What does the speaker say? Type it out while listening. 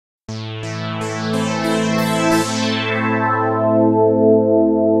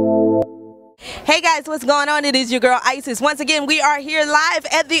Hey guys, what's going on? It is your girl Isis. Once again, we are here live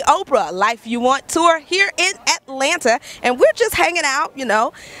at the Oprah Life You Want tour here in Atlanta, and we're just hanging out, you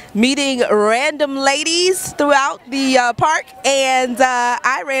know, meeting random ladies throughout the park. And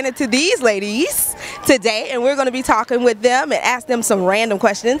I ran into these ladies today, and we're going to be talking with them and ask them some random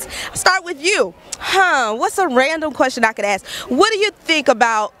questions. I'll start with you. What's a random question I could ask? What do you think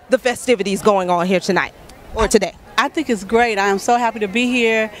about the festivities going on here tonight or today? I think it's great. I am so happy to be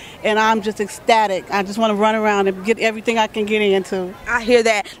here, and I'm just ecstatic. I just want to run around and get everything I can get into. I hear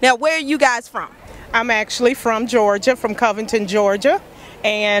that. Now, where are you guys from? I'm actually from Georgia, from Covington, Georgia,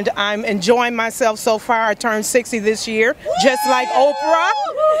 and I'm enjoying myself so far. I turned 60 this year, just like Oprah.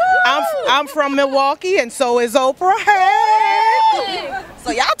 I'm from Milwaukee, and so is Oprah. Hey! So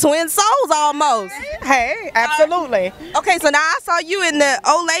y'all twin souls almost. Hey, absolutely. Okay, so now I saw you in the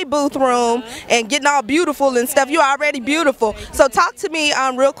Olay booth room and getting all beautiful and stuff. You're already beautiful. So talk to me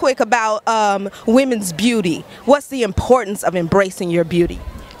real quick about women's beauty. What's the importance of embracing your beauty?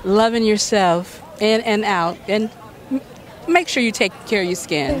 Loving yourself in and out, and make sure you take care of your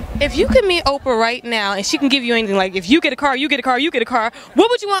skin. If you could meet Oprah right now and she can give you anything, like if you get a car, you get a car, you get a car,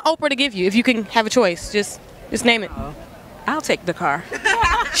 what would you want Oprah to give you if you can have a choice? Just name it. I'll take the car.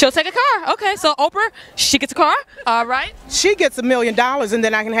 She'll take a car. Okay, so Oprah, she gets a car. All right. She gets $1 million, and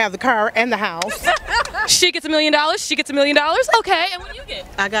then I can have the car and the house. She gets $1 million. She gets $1 million. Okay, and what do you get?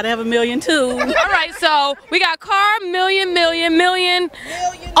 I gotta have $1 million too. All right, so we got car, million, Oprah,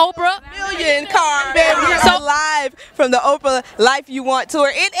 Million car. We're so live from the Oprah Life You Want tour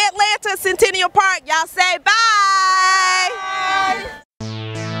in Atlanta, Centennial Park. Y'all say bye.